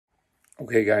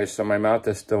Okay, guys, so my mouth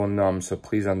is still numb, so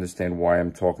please understand why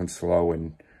I'm talking slow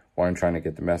and why I'm trying to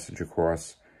get the message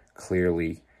across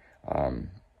clearly. And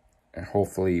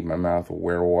hopefully my mouth will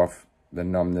wear off the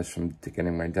numbness from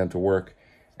getting my dental work,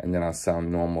 and then I'll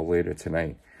sound normal later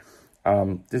tonight.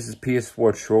 This is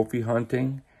PS4 trophy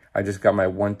hunting. I just got my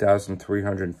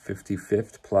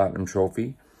 1,355th Platinum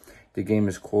Trophy. The game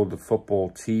is called the Football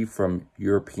T from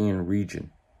European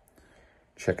region.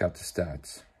 Check out the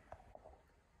stats.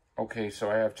 Okay, so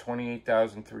I have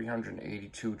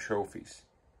 28,382 trophies,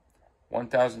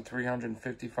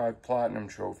 1,355 Platinum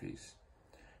trophies,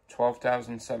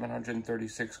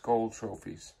 12,736 gold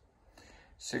trophies,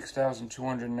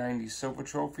 6,290 silver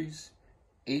trophies,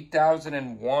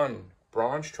 8,001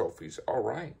 bronze trophies. All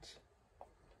right.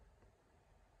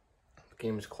 The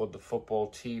game is called the Football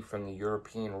T from the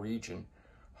European region,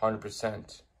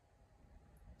 100%.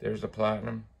 There's the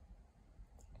Platinum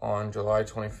on July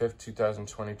 25th,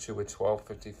 2022 at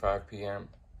 12:55 p.m.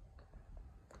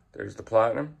 There's the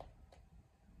Platinum.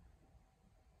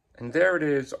 And there it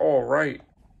is. All right.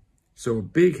 So a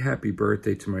big happy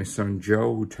birthday to my son,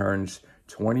 Joe, who turns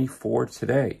 24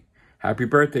 today. Happy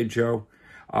birthday, Joe.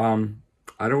 I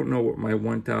don't know what my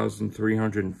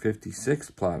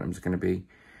 1,356 Platinum is going to be,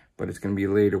 but it's going to be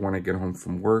later when I get home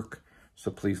from work.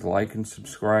 So please like and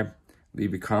subscribe.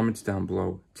 Leave your comments down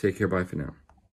below. Take care. Bye for now.